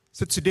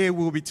So today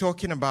we'll be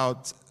talking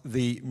about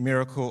the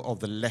miracle of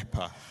the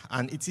leper,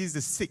 and it is the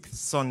 6th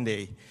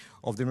Sunday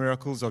of the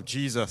miracles of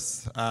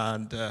Jesus,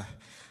 and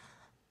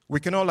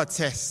we can all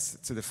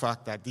attest to the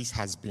fact that this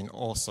has been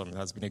awesome. It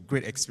has been a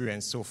great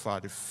experience so far.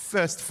 The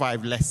first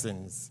 5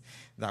 lessons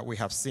that we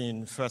have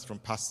seen, first from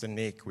Pastor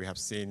Nick, we have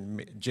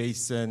seen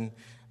Jason,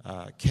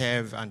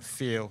 Kev, and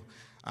Phil,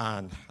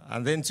 and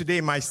then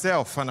today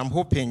myself, and I'm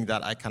hoping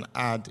that I can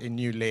add a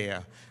new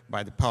layer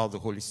by the power of the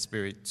Holy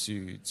Spirit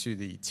to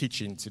the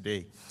teaching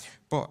today.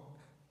 But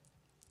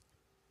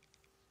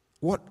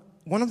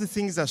one of the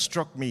things that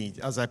struck me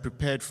as I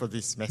prepared for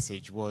this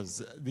message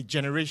was the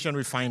generation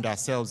we find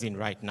ourselves in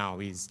right now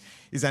is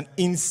an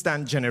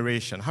instant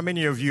generation. How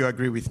many of you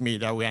agree with me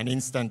that we're an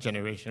instant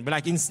generation? But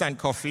like instant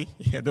coffee,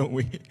 yeah, don't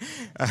we?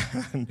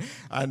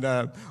 and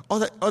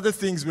other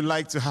things we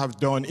like to have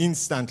done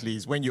instantly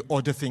is when you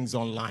order things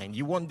online.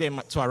 You want them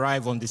to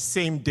arrive on the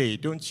same day,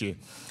 don't you?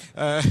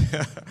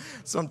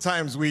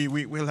 Sometimes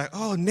we're like,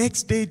 oh,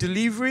 next day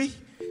delivery?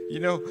 You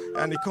know,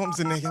 and it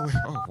comes in and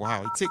oh,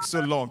 wow, it takes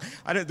so long.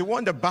 The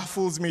one that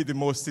baffles me the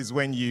most is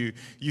when you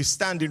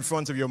stand in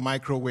front of your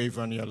microwave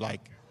and you're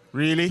like,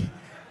 really?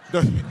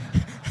 Does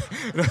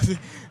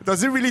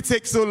it really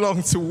take so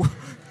long to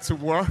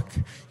work?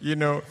 You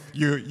know,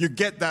 you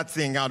get that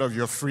thing out of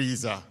your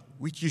freezer,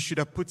 which you should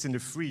have put in the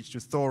fridge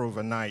to thaw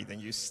overnight, and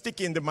you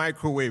stick it in the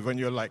microwave and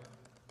you're like,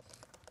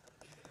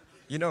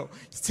 you know,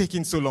 it's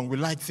taking so long. We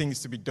like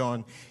things to be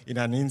done in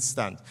an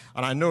instant.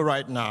 And I know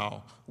right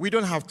now, we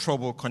don't have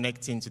trouble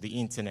connecting to the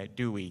internet,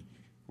 do we?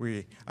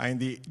 We are in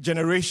the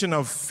generation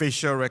of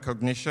facial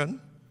recognition,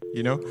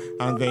 you know,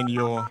 and then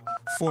your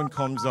phone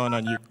comes on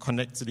and you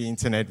connect to the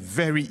internet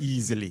very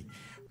easily.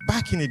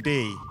 Back in the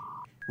day,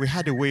 we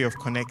had a way of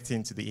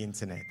connecting to the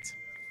internet.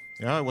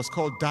 You know, it was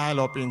called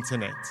dial-up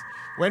internet.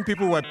 When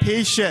people were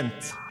patient,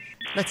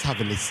 let's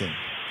have a listen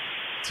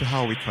to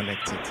how we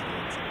connected to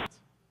the internet.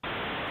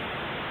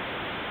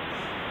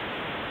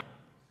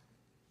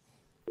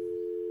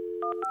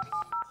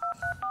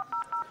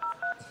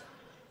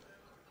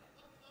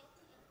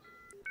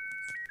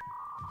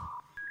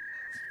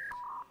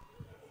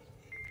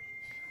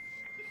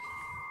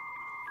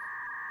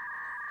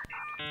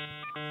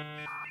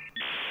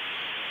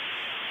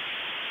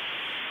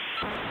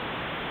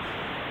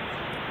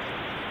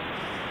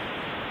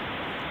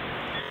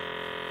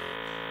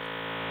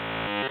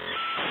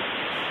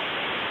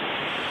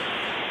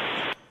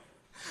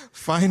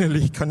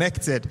 Finally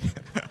connected.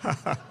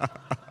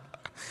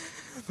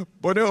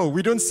 But no,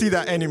 we don't see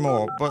that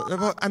anymore.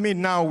 But I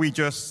mean, now we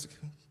just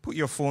put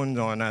your phone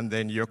on and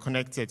then you're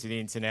connected to the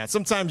internet.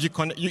 Sometimes you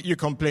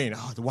complain,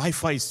 oh, the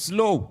Wi-Fi is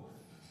slow.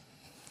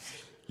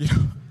 You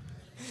know,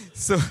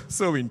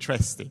 so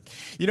interesting.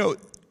 You know,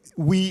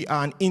 we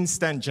are an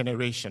instant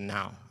generation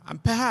now.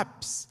 And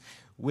perhaps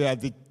we are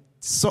the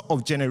sort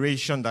of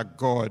generation that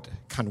God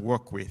can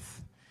work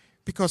with,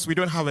 because we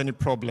don't have any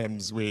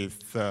problems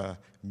with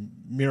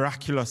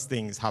miraculous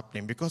things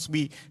happening, because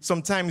we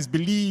sometimes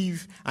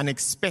believe and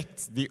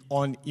expect the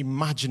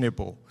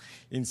unimaginable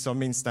in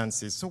some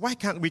instances. So why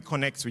can't we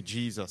connect with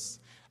Jesus,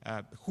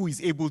 who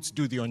is able to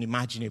do the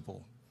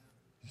unimaginable?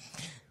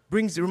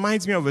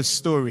 Reminds me of a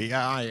story.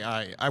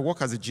 I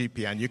work as a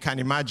GP, and you can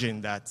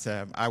imagine that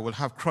I will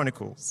have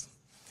chronicles,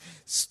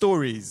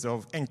 stories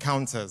of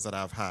encounters that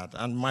I've had,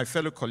 and my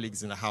fellow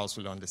colleagues in the house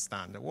will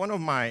understand. One of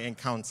my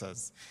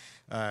encounters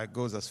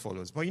goes as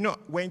follows. But you know,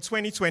 we're in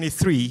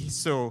 2023,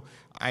 so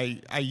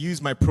I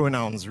use my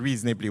pronouns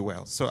reasonably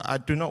well. So I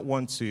do not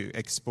want to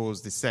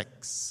expose the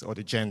sex or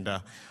the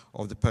gender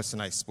of the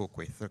person I spoke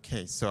with.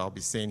 Okay, so I'll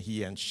be saying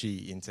he and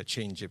she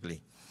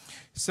interchangeably.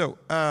 So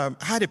I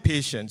had a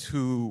patient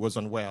who was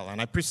unwell,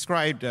 and I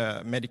prescribed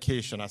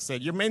medication. I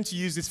said, you're meant to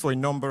use this for a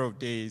number of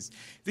days.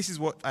 This is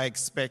what I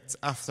expect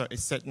after a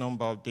set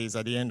number of days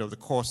at the end of the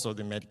course of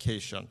the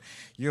medication.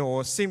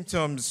 Your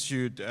symptoms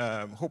should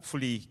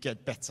hopefully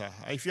get better.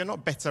 If you're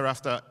not better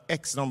after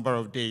X number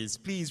of days,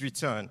 please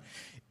return.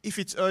 If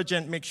it's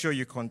urgent, make sure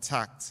you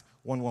contact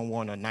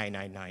 111 or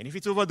 999. If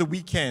it's over the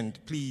weekend,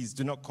 please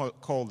do not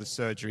call the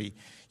surgery.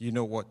 You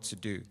know what to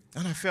do.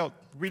 And I felt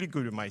really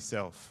good with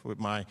myself, with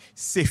my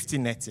safety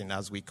netting,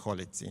 as we call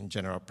it in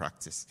general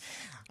practice.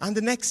 And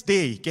the next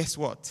day, guess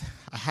what?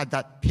 I had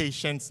that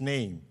patient's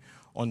name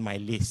on my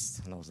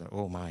list. And I was like,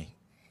 oh my.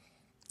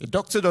 The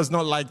doctor does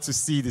not like to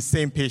see the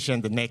same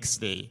patient the next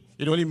day.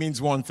 It only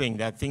means one thing,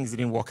 that things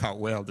didn't work out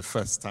well the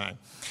first time.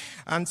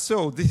 And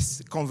so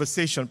this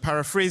conversation,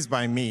 paraphrased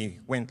by me,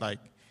 went like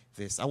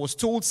this. I was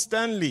told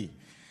sternly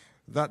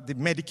that the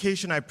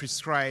medication I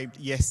prescribed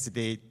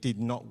yesterday did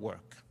not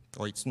work,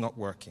 or it's not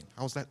working.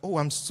 I was like, oh,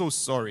 I'm so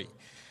sorry.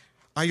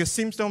 Are your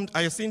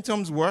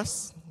symptoms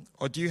worse,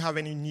 or do you have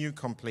any new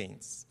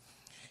complaints?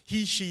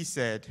 She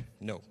said,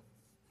 no.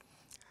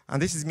 And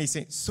this is me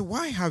saying, so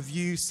why have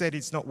you said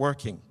it's not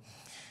working?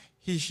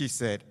 She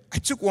said, I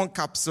took 1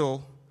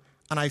 capsule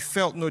and I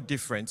felt no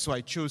different, so I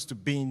chose to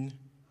bin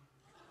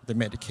the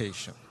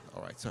medication.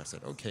 All right, so I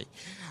said, okay.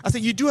 I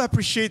said, you do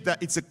appreciate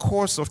that it's a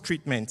course of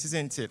treatment,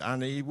 isn't it?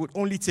 And it would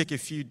only take a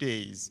few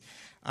days.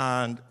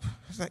 And I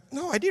was like,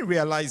 no, I didn't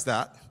realize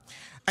that.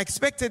 I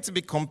expected to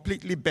be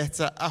completely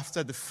better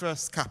after the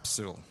first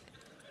capsule.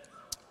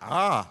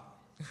 Right.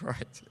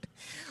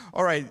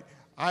 All right.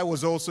 I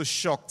was also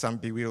shocked and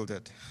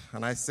bewildered.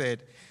 And I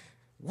said,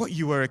 what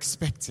you were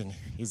expecting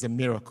is a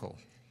miracle.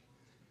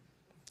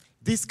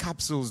 These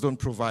capsules don't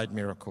provide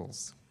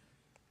miracles.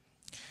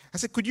 I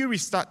said, could you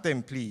restart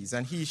them, please?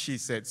 And she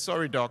said,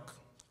 sorry, doc,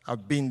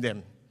 I've been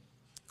them.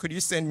 Could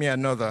you send me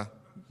another?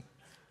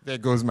 There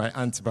goes my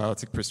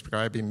antibiotic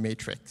prescribing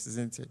matrix,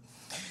 isn't it?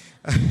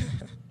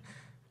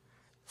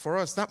 For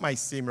us, that might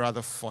seem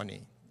rather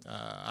funny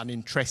and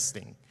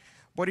interesting.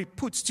 But it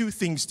puts two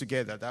things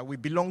together, that we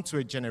belong to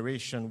a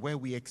generation where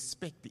we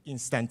expect the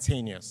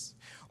instantaneous.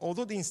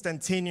 Although the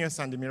instantaneous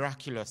and the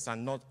miraculous are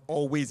not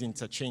always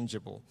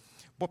interchangeable,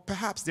 but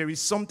perhaps there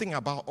is something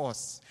about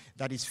us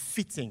that is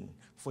fitting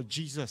for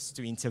Jesus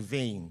to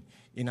intervene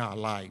in our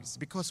lives,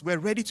 because we're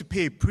ready to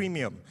pay a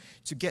premium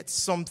to get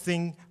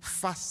something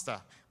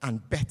faster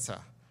and better.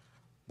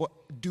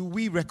 But do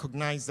we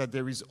recognize that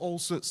there is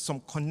also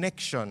some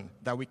connection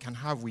that we can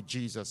have with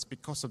Jesus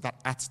because of that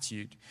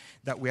attitude,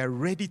 that we are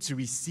ready to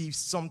receive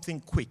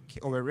something quick,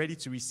 or we're ready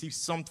to receive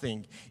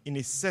something in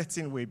a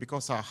certain way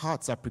because our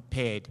hearts are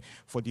prepared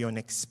for the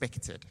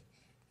unexpected?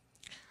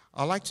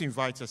 I'd like to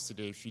invite us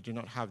today, if you do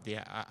not have the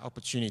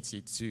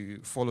opportunity to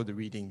follow the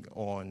reading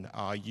on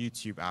our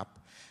YouTube app,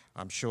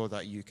 I'm sure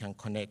that you can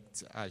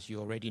connect, as you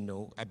already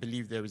know. I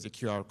believe there is a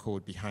QR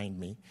code behind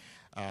me.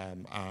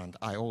 And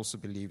I also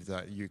believe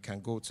that you can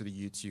go to the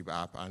YouTube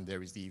app and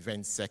there is the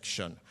events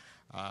section.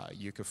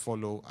 You can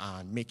follow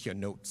and make your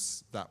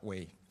notes that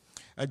way.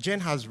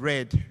 Jen has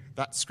read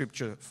that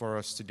scripture for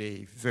us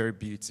today very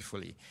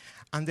beautifully.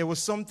 And there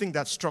was something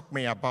that struck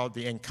me about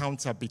the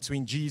encounter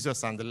between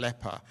Jesus and the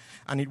leper.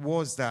 And it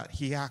was that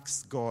he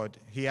asked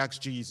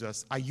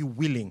Jesus, are you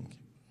willing?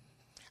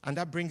 And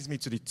that brings me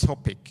to the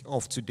topic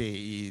of today,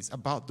 is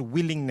about the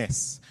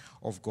willingness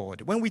of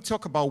God. When we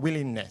talk about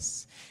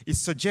willingness, it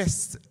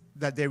suggests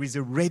that there is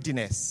a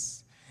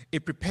readiness, a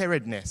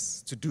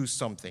preparedness to do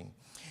something.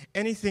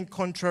 Anything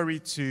contrary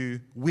to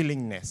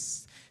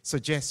willingness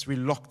suggests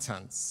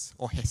reluctance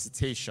or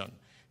hesitation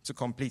to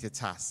complete a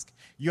task.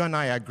 You and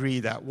I agree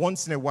that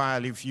once in a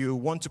while, if you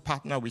want to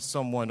partner with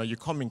someone or you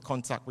come in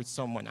contact with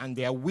someone and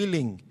they are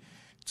willing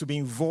to be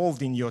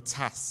involved in your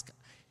task,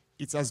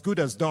 it's as good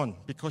as done,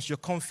 because you're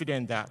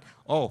confident that,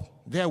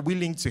 they're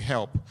willing to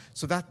help.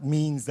 So that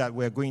means that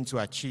we're going to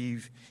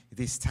achieve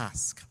this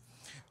task.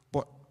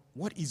 But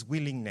what is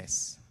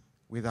willingness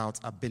without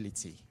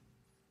ability?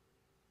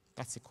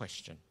 That's a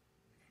question.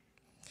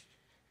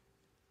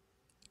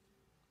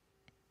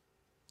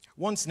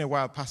 Once in a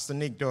while, Pastor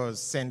Nick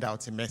does send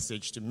out a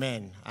message to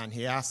men, and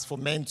he asks for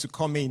men to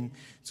come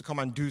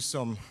and do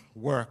some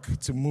work,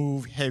 to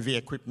move heavy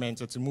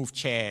equipment or to move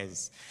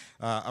chairs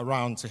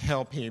around to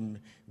help him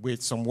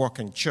with some work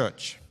in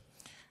church.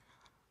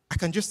 I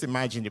can just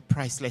imagine the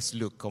priceless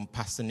look on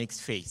Pastor Nick's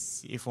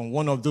face if on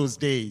one of those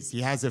days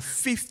he has a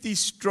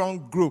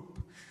 50-strong group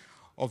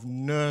of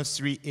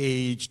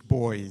nursery-aged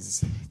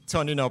boys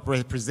turning up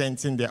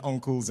representing their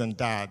uncles and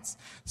dads,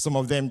 some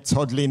of them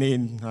toddling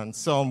in, and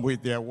some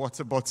with their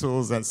water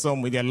bottles, and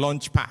some with their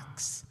lunch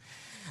packs.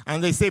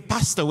 And they say,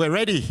 Pastor, we're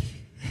ready.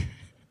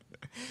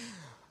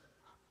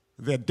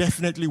 They're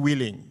definitely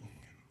willing,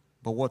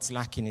 but what's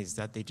lacking is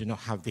that they do not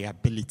have the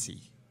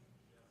ability.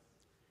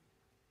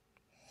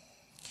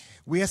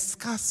 We are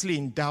scarcely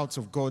in doubt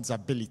of God's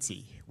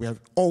ability. We are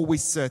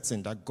always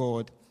certain that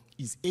God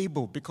is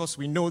able, because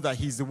we know that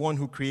he's the one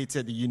who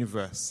created the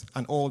universe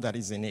and all that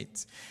is in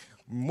it.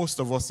 Most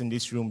of us in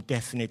this room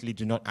definitely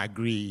do not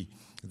agree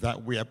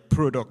that we are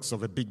products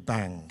of a big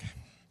bang.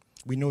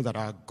 We know that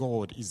our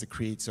God is the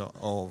creator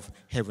of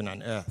heaven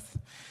and earth.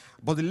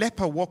 But the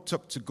leper walked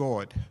up to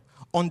God,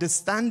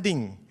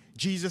 understanding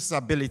Jesus'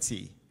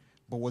 ability,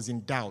 but was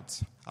in doubt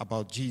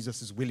about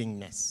Jesus'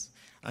 willingness.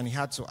 And he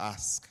had to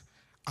ask,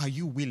 are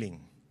you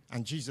willing?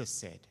 And Jesus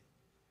said,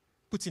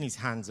 putting his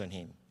hands on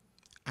him,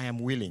 I am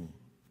willing,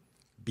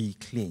 be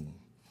clean.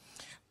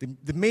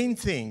 The main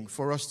thing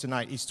for us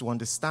tonight is to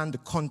understand the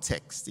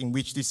context in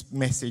which this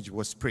message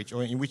was preached,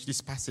 or in which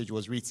this passage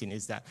was written,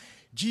 is that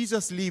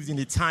Jesus lived in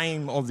the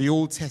time of the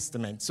Old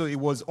Testament, so it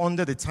was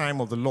under the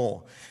time of the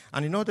law.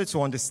 And in order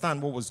to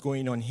understand what was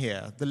going on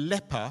here, the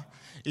leper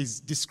is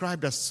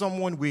described as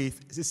someone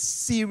with a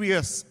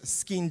serious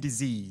skin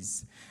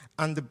disease.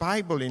 And the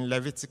Bible in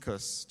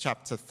Leviticus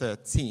chapter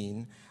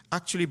 13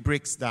 actually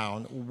breaks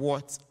down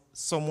what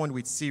someone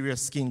with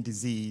serious skin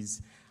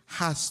disease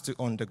has to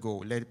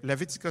undergo.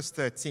 Leviticus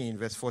 13,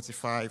 verse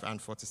 45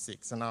 and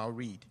 46, and I'll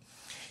read.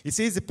 It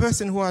says, the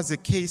person who has a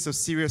case of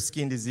serious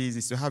skin disease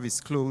is to have his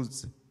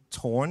clothes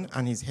torn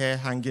and his hair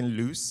hanging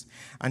loose,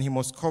 and he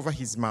must cover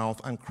his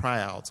mouth and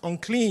cry out,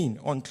 unclean,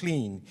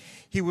 unclean.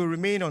 He will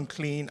remain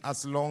unclean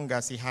as long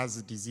as he has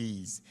the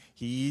disease.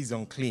 He is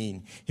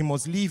unclean. He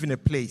must live in a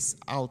place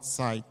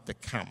outside the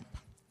camp.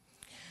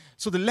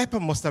 So the leper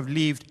must have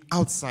lived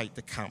outside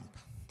the camp,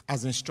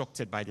 as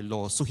instructed by the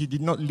law. So he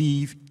did not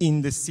live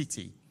in the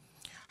city.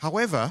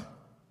 However,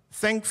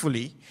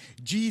 Thankfully,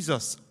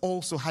 Jesus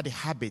also had a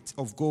habit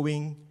of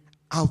going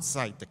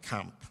outside the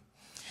camp.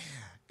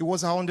 It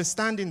was our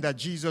understanding that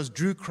Jesus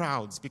drew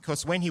crowds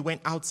because when he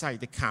went outside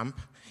the camp,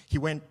 he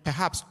went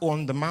perhaps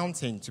on the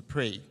mountain to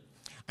pray.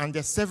 And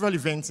there's several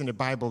events in the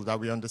Bible that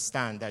we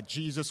understand that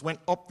Jesus went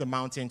up the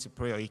mountain to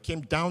pray, or he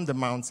came down the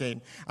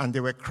mountain and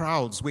there were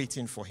crowds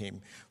waiting for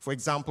him. For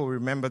example,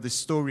 remember the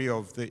story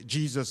of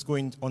Jesus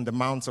going on the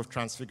Mount of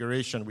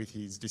Transfiguration with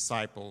his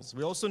disciples.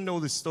 We also know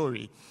the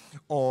story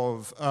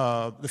of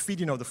the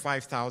feeding of the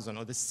 5,000,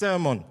 or the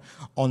Sermon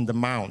on the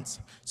Mount.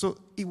 So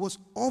it was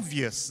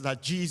obvious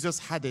that Jesus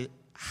had a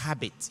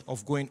habit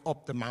of going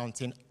up the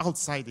mountain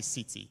outside the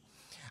city.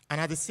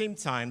 And at the same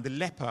time, the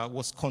leper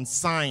was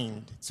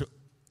consigned to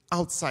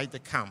outside the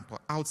camp or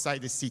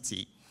outside the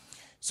city.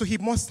 So he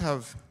must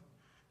have,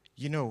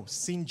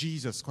 seen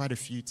Jesus quite a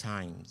few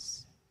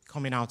times,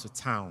 coming out of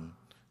town,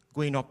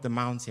 going up the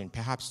mountain,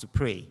 perhaps to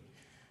pray.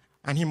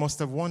 And he must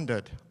have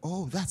wondered,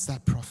 oh, that's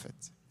that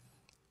prophet.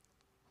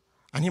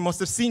 And he must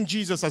have seen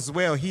Jesus as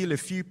well heal a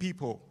few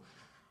people.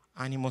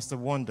 And he must have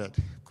wondered,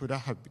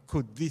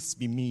 could this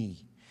be me?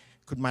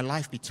 Could my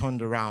life be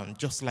turned around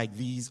just like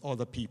these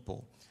other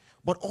people?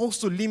 But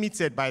also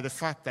limited by the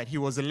fact that he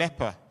was a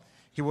leper.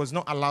 He was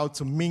not allowed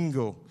to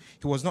mingle.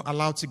 He was not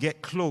allowed to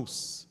get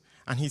close.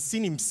 And he's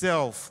seen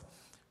himself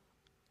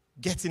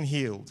getting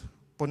healed,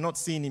 but not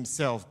seeing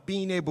himself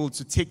being able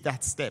to take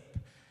that step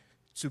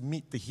to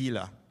meet the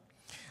healer.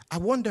 I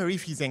wonder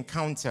if his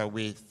encounter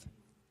with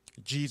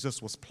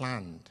Jesus was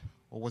planned,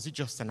 or was it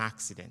just an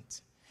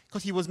accident?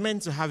 Because he was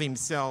meant to have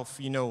himself,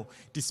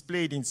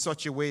 displayed in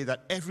such a way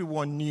that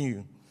everyone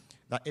knew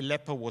that a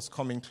leper was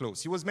coming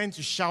close. He was meant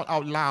to shout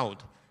out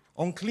loud,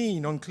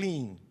 "Unclean,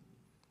 unclean."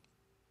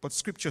 But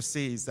scripture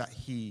says that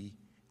he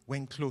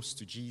went close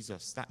to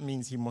Jesus. That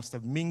means he must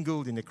have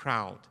mingled in the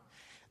crowd.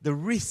 The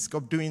risk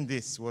of doing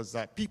this was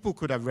that people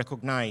could have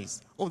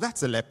recognized, oh,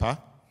 that's a leper.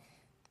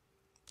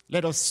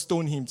 Let us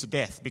stone him to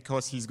death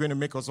because he's going to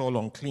make us all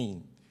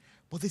unclean.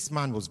 But this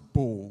man was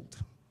bold.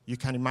 You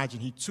can imagine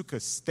he took a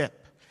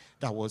step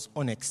that was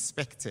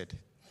unexpected.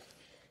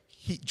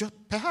 He just,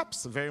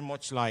 perhaps very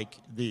much like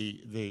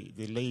the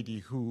lady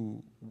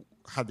who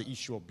had the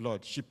issue of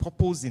blood, she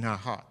purposed in her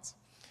heart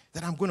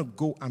that I'm going to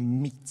go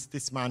and meet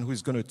this man who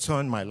is going to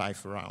turn my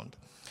life around.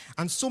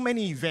 And so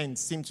many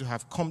events seem to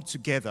have come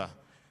together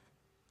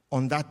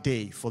on that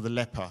day for the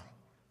leper,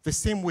 the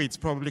same way it's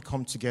probably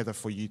come together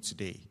for you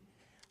today.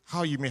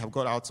 How you may have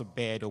got out of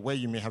bed or where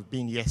you may have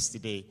been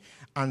yesterday,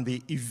 and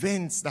the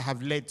events that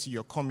have led to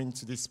your coming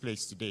to this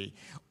place today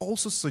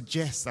also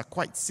suggest that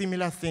quite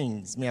similar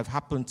things may have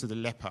happened to the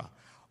leper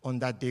on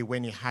that day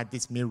when he had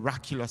this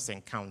miraculous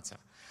encounter.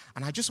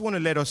 And I just want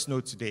to let us know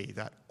today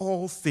that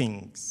all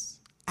things,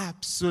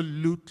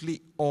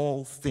 absolutely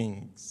all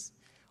things,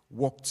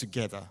 work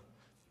together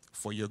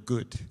for your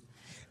good.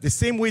 The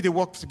same way they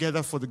worked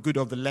together for the good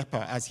of the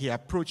leper as he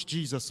approached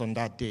Jesus on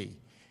that day.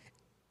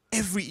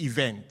 Every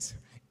event,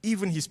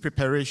 even his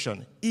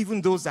preparation,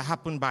 even those that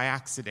happened by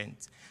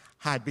accident,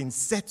 had been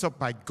set up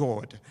by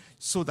God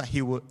so that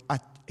he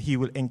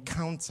will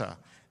encounter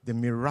the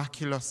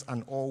miraculous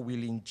and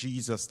all-willing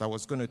Jesus that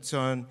was going to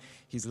turn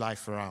his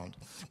life around.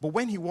 But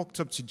when he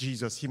walked up to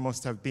Jesus, he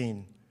must have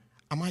been,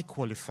 am I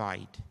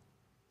qualified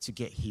to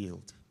get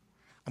healed?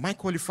 Am I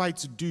qualified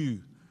to do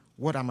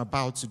what I'm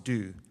about to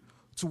do?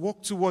 To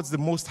walk towards the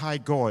Most High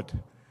God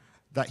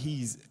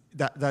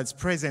that's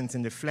present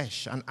in the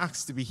flesh and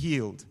asked to be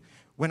healed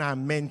when I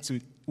am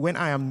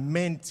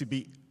meant to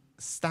be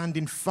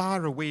standing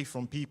far away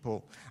from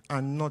people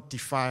and not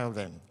defile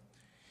them?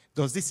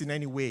 Does this in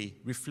any way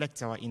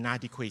reflect our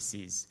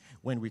inadequacies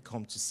when we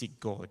come to seek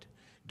God?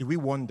 Do we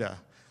wonder,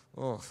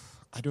 oh,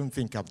 I don't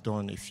think I've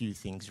done a few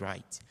things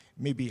right.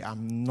 Maybe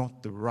I'm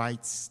not the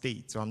right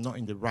state, or I'm not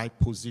in the right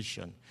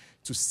position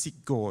to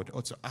seek God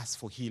or to ask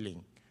for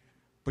healing.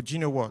 But you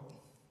know what?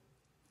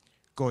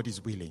 God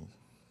is willing.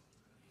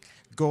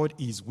 God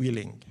is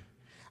willing.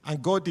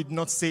 And God did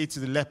not say to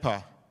the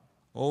leper,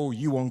 oh,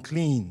 you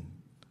unclean,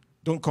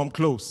 don't come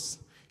close.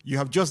 You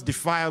have just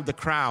defiled the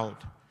crowd.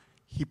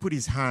 He put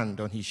his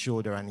hand on his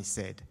shoulder and he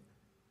said,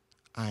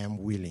 I am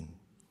willing.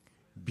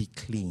 Be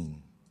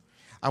clean.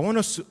 I want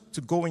us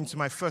to go into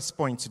my first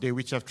point today,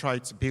 which I've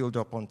tried to build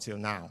up until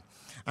now.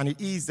 And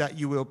it is that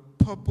you will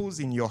purpose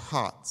in your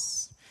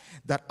hearts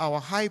that our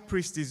high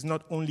priest is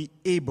not only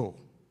able,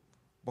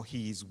 but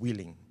he is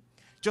willing.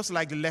 Just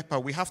like the leper,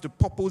 we have to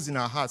purpose in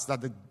our hearts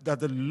that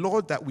the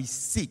Lord that we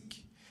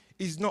seek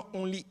is not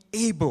only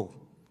able,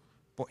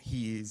 but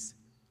he is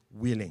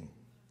willing.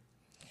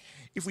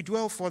 If we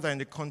dwell further in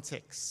the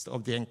context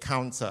of the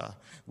encounter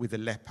with the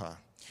leper,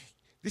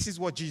 this is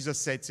what Jesus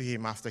said to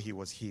him after he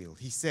was healed.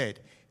 He said,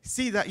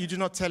 see that you do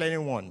not tell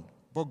anyone,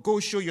 but go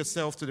show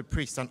yourself to the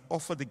priest and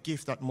offer the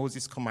gift that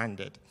Moses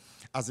commanded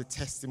as a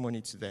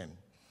testimony to them.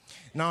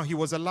 Now, he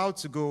was allowed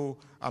to go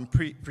and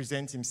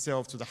present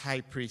himself to the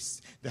high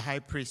priest. The high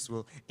priest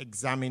will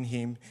examine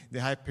him. The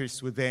high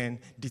priest will then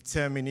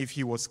determine if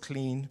he was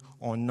clean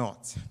or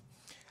not.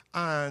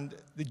 And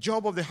the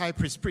job of the high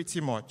priest pretty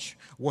much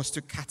was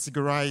to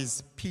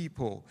categorize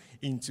people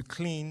into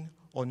clean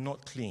or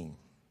not clean.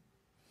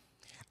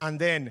 And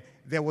then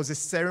there was a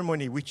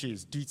ceremony which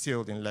is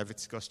detailed in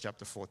Leviticus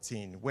chapter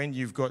 14. When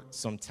you've got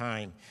some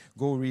time,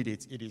 go read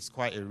it. It is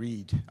quite a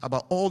read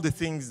about all the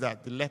things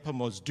that the leper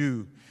must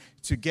do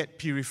to get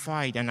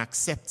purified and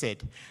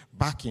accepted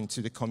back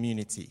into the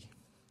community.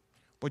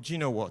 But you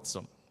know what,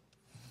 son?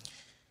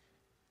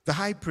 The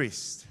high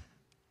priest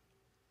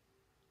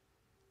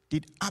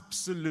did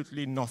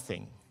absolutely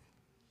nothing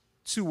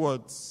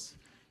towards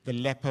the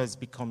lepers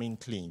becoming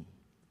clean.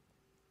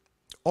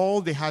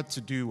 All they had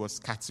to do was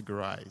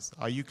categorize.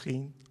 Are you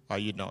clean? Are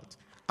you not?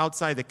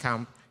 Outside the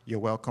camp, you're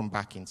welcome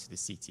back into the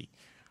city.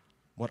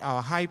 But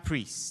our high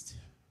priest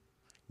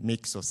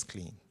makes us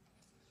clean.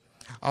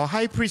 Our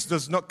high priest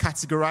does not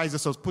categorize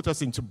us or put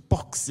us into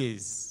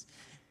boxes.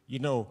 You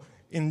know,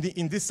 in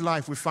this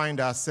life, we find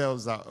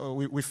ourselves,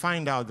 we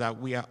find out that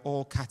we are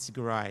all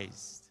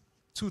categorized.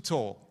 Too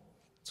tall,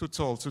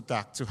 too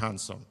dark, too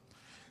handsome.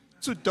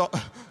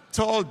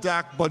 Tall,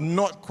 dark, but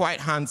not quite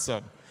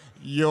handsome.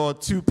 You're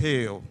too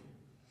pale.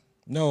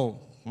 No.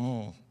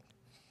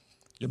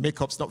 Your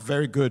makeup's not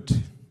very good.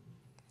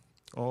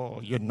 Oh,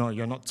 you're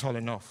not tall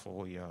enough.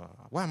 Oh,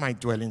 why am I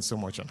dwelling so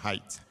much on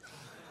height?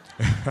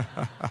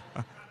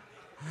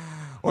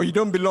 Or you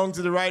don't belong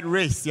to the right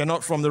race. You're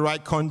not from the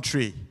right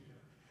country.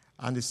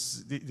 And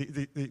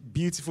the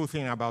beautiful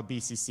thing about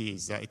BCC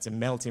is that it's a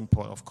melting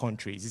pot of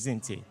countries,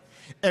 isn't it?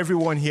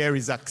 Everyone here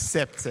is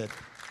accepted.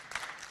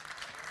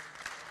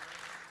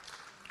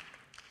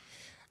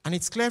 And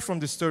it's clear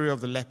from the story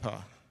of the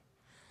leper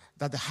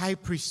that the high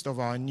priest of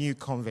our new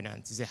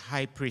covenant is a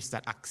high priest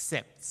that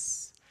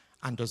accepts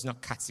and does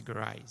not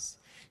categorize.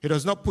 He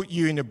does not put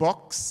you in a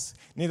box,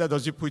 neither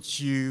does he put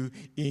you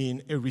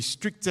in a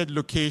restricted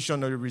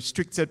location or a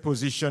restricted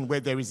position where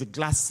there is a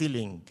glass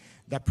ceiling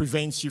that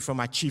prevents you from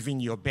achieving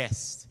your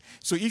best.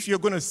 So if you're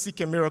going to seek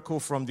a miracle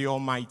from the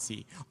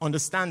Almighty,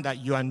 understand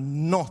that you are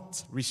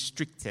not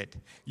restricted.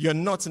 You're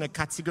not in a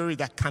category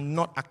that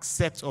cannot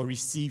accept or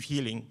receive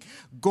healing.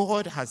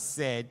 God has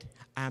said,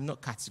 I am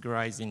not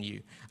categorizing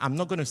you. I'm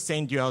not going to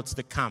send you out to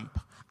the camp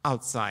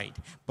outside,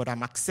 but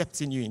I'm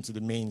accepting you into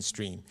the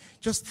mainstream.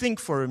 Just think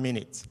for a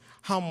minute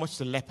how much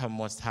the leper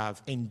must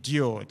have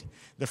endured.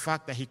 The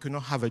fact that he could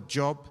not have a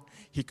job,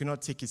 he could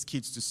not take his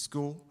kids to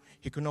school,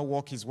 he could not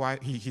walk his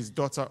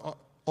daughter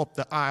up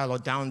the aisle or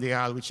down the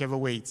aisle, whichever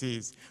way it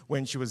is,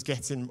 when she was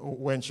going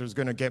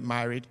to get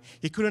married.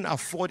 He couldn't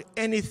afford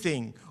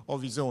anything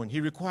of his own.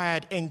 He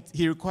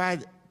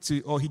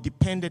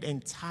depended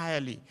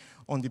entirely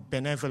on the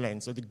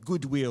benevolence or the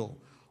goodwill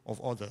of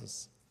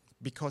others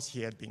because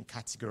he had been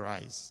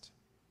categorized.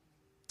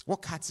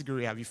 What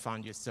category have you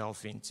found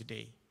yourself in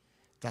today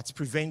that's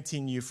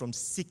preventing you from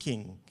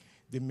seeking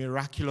the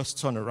miraculous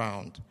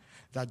turnaround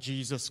that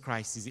Jesus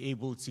Christ is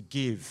able to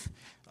give?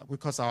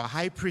 Because our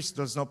high priest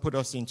does not put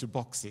us into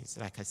boxes,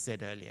 like I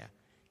said earlier.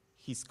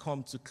 He's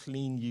come to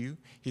clean you.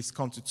 He's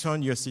come to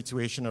turn your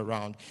situation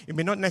around. It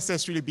may not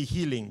necessarily be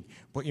healing,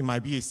 but it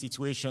might be a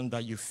situation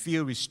that you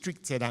feel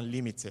restricted and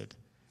limited.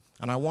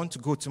 And I want to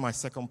go to my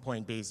second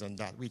point based on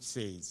that, which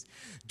says,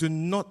 do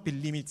not be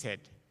limited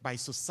by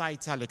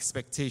societal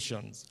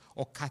expectations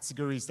or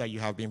categories that you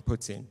have been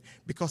put in.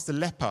 Because the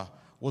leper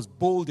was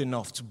bold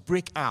enough to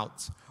break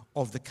out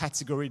of the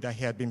category that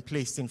he had been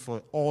placed in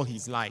for all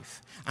his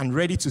life and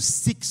ready to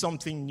seek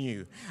something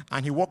new.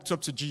 And he walked up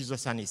to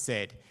Jesus and he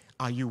said,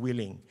 are you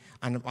willing?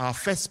 And our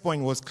first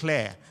point was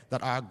clear,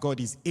 that our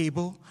God is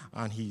able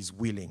and he is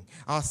willing.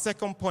 Our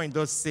second point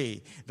does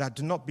say that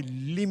do not be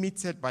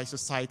limited by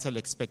societal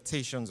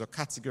expectations or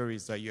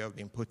categories that you have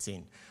been put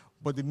in.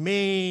 But the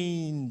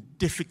main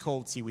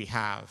difficulty we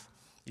have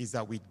is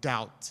that we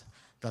doubt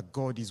that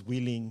God is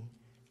willing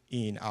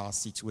in our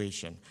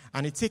situation.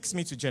 And it takes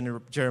me to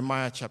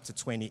Jeremiah chapter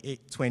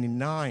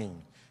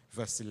 29,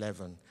 verse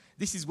 11.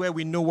 This is where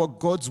we know what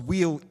God's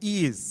will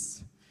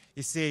is.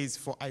 It says,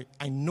 for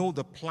I know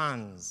the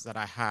plans that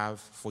I have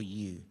for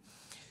you.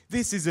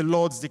 This is the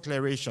Lord's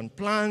declaration.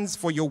 Plans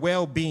for your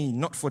well-being,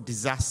 not for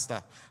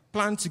disaster.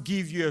 Plan to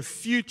give you a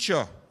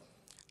future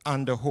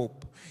and a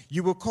hope.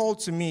 You will call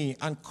to me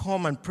and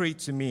come and pray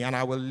to me, and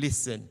I will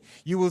listen.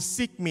 You will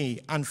seek me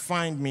and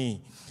find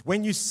me.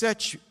 When you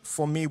search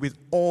for me with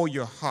all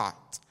your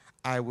heart,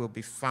 I will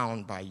be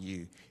found by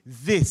you.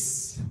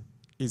 This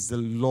is the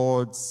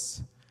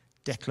Lord's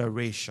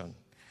declaration.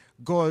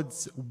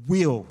 God's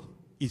will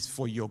is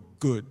for your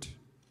good.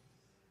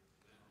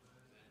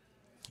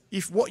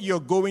 If what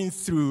you're going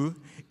through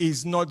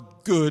is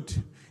not good,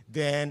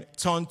 then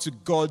turn to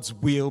God's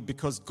will,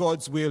 because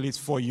God's will is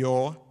for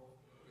your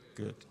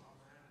good.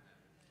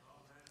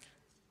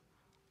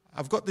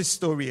 I've got this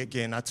story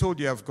again. I told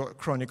you I've got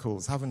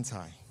chronicles, haven't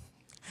I?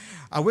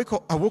 I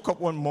woke up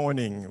one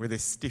morning with a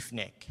stiff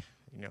neck,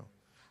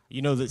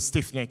 You know the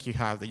stiff neck you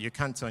have that you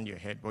can't turn your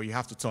head, but you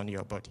have to turn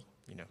your body,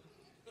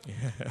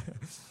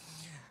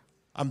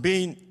 And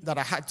being that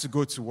I had to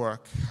go to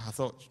work, I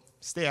thought,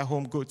 stay at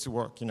home, go to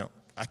work,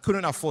 I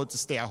couldn't afford to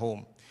stay at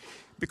home.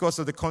 because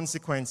of the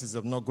consequences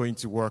of not going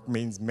to work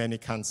means many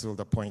canceled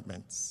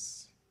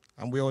appointments.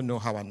 And we all know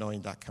how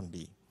annoying that can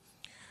be.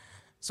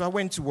 So I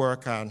went to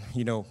work and,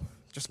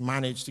 just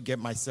managed to get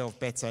myself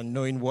better,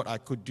 knowing what I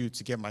could do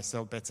to get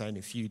myself better in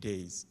a few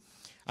days.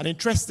 And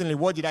interestingly,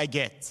 what did I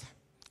get?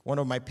 One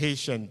of my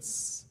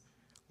patients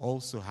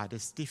also had a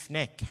stiff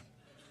neck.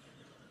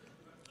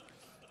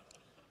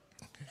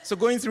 So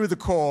going through the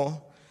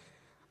call,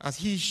 as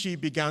she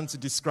began to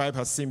describe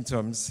her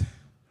symptoms,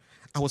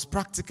 I was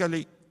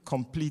practically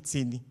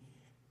completing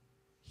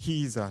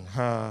his and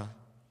her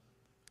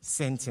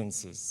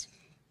sentences.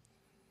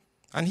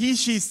 And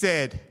she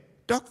said,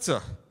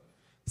 "Doctor,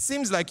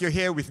 seems like you're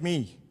here with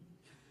me."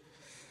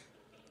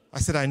 I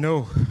said, "I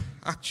know.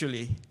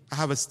 Actually, I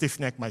have a stiff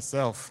neck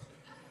myself."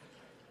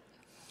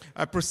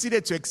 I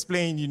proceeded to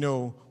explain,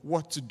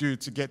 what to do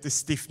to get the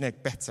stiff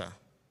neck better.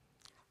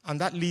 And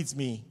that leads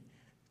me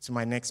to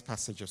my next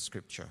passage of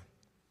scripture.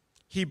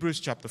 Hebrews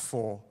chapter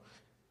 4,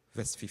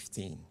 verse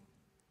 15.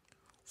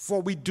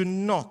 "For we do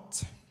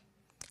not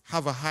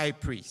have a high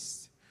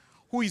priest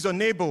who is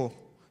unable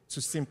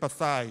to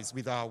sympathize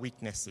with our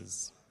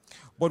weaknesses,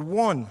 but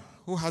one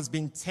who has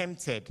been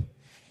tempted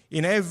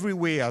in every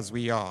way as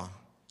we are,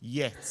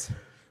 yet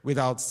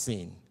without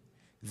sin.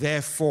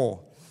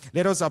 Therefore,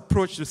 let us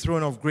approach the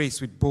throne of grace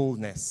with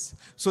boldness,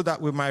 so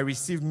that we might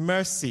receive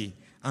mercy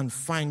and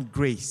find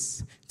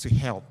grace to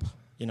help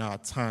in our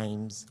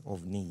times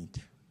of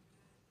need."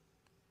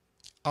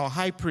 Our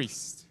high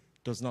priest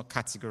does not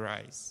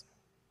categorize.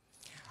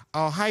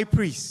 Our high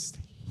priest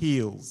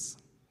heals.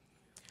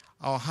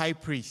 Our high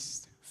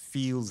priest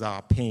feels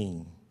our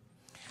pain.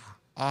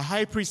 Our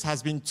high priest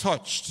has been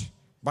touched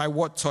by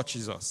what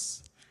touches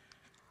us.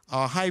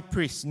 Our high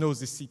priest knows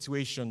the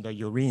situation that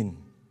you're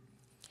in.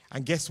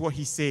 And guess what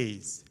he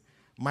says?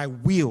 "My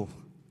will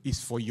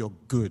is for your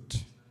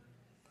good.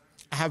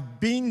 I have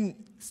been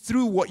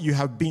through what you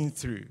have been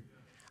through,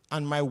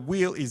 and my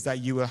will is that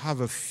you will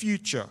have a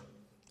future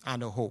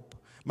and a hope.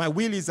 My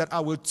will is that I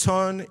will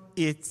turn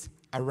it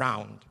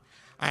around.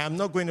 I am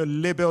not going to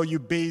label you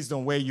based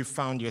on where you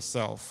found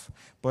yourself,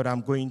 but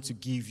I'm going to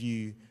give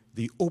you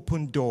the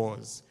open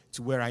doors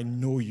to where I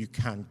know you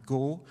can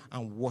go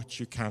and what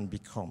you can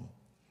become."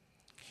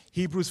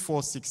 Hebrews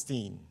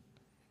 4:16.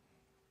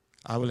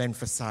 I will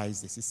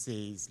emphasize this. It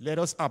says, "Let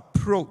us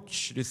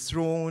approach the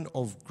throne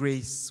of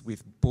grace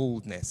with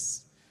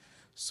boldness,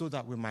 so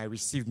that we might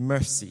receive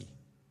mercy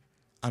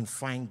and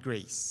find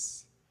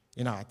grace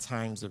in our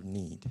times of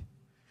need."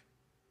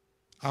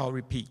 I'll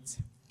repeat.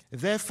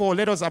 "Therefore,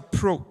 let us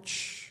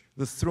approach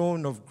the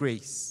throne of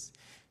grace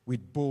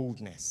with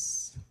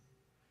boldness,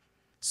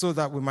 so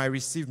that we might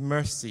receive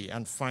mercy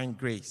and find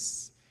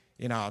grace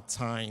in our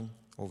time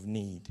of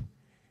need."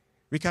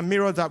 We can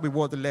mirror that with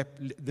what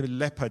the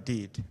leper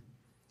did.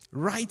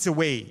 Right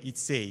away, it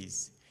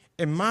says,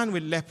 a man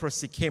with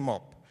leprosy came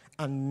up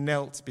and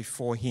knelt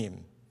before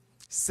him,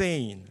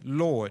 saying,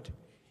 "Lord,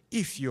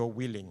 if you're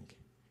willing,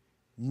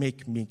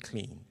 make me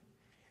clean."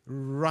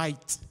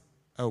 Right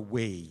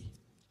away,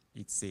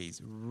 it says,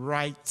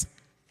 right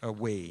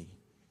away.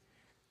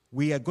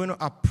 We are going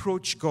to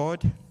approach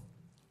God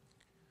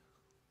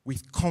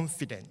with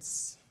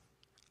confidence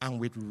and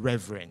with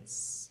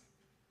reverence.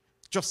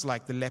 Just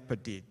like the leper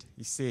did.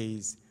 He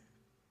says,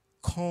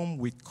 "Come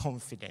with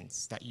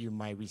confidence that you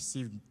might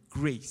receive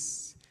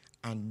grace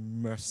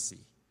and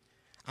mercy."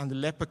 And the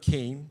leper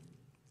came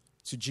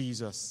to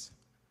Jesus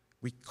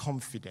with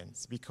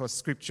confidence because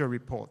scripture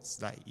reports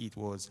that it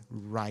was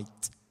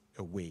right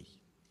away.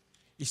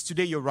 Is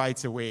today your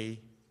right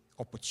away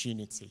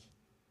opportunity?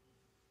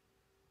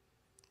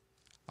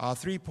 Our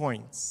 3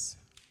 points.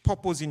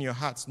 Purpose in your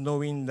hearts,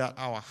 knowing that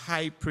our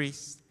high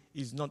priest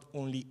is not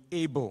only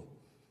able,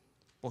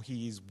 but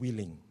he is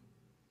willing.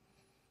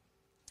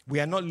 We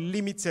are not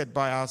limited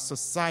by our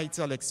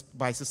societal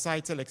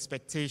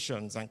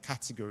expectations and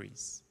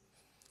categories.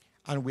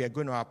 And we are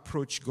going to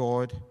approach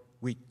God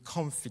with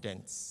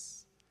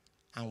confidence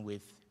and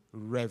with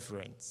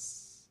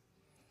reverence.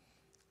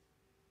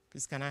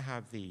 Please, can I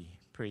have the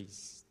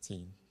praise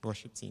team,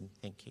 worship team?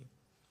 Thank you.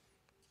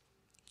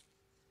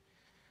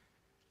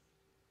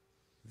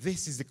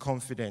 This is the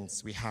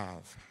confidence we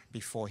have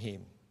before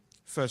him.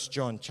 1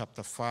 John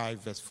chapter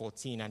 5, verse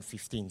 14 and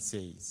 15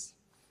 says,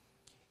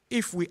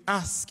 "If we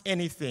ask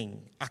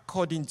anything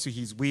according to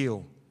his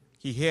will,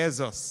 he hears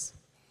us.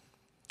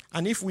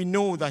 And if we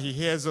know that he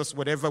hears us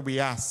whatever we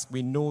ask,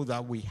 we know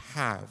that we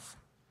have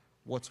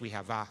what we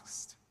have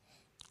asked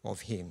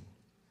of him."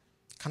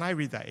 Can I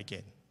read that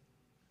again?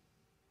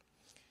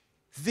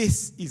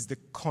 This is the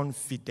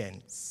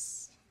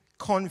confidence.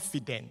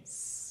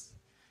 Confidence.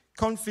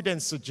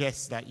 Confidence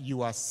suggests that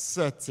you are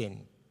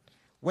certain.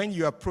 When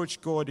you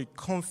approach God with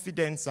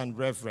confidence and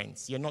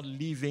reverence, you're not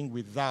living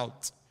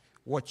without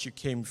what you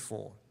came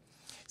for.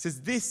 It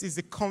says, this is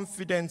the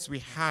confidence we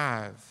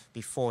have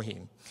before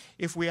him.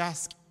 If we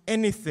ask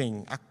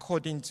anything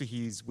according to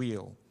his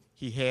will,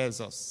 he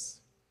hears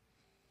us.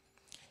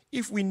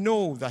 If we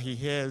know that he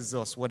hears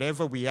us,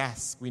 whatever we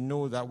ask, we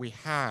know that we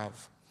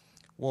have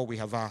what we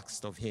have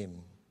asked of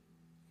him.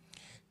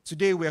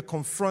 Today we are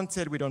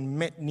confronted with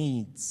unmet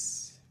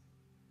needs.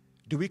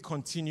 Do we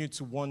continue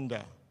to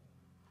wonder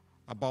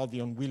about the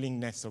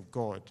unwillingness of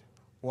God?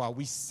 Or are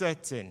we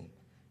certain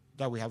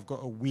that we have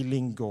got a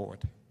willing God?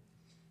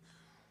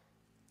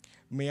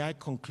 May I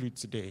conclude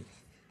today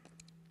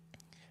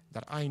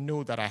that I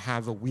know that I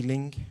have a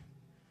willing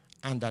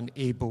and an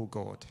able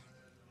God.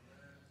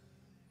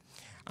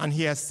 And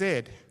he has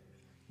said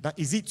that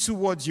is it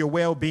towards your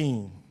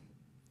well-being?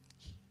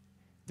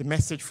 The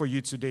message for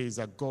you today is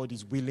that God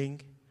is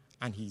willing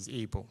and he is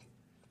able.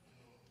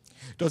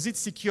 Does it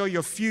secure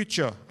your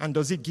future and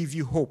does it give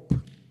you hope?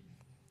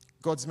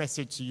 God's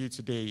message to you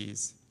today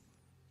is,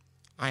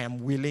 I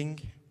am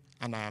willing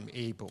and I am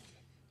able.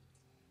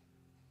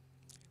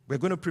 We're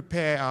going to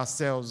prepare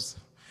ourselves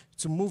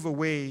to move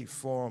away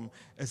from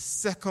a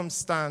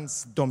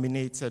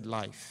circumstance-dominated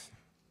life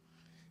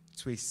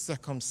to a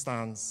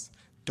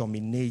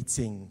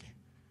circumstance-dominating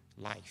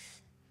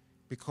life,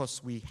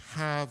 because we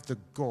have the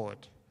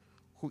God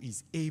who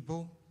is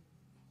able,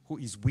 who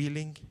is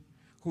willing,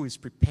 who is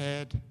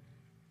prepared,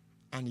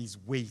 and is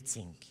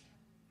waiting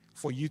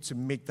for you to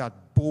make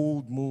that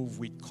bold move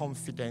with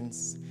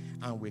confidence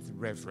and with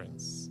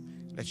reverence.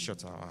 Let's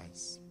shut our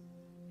eyes.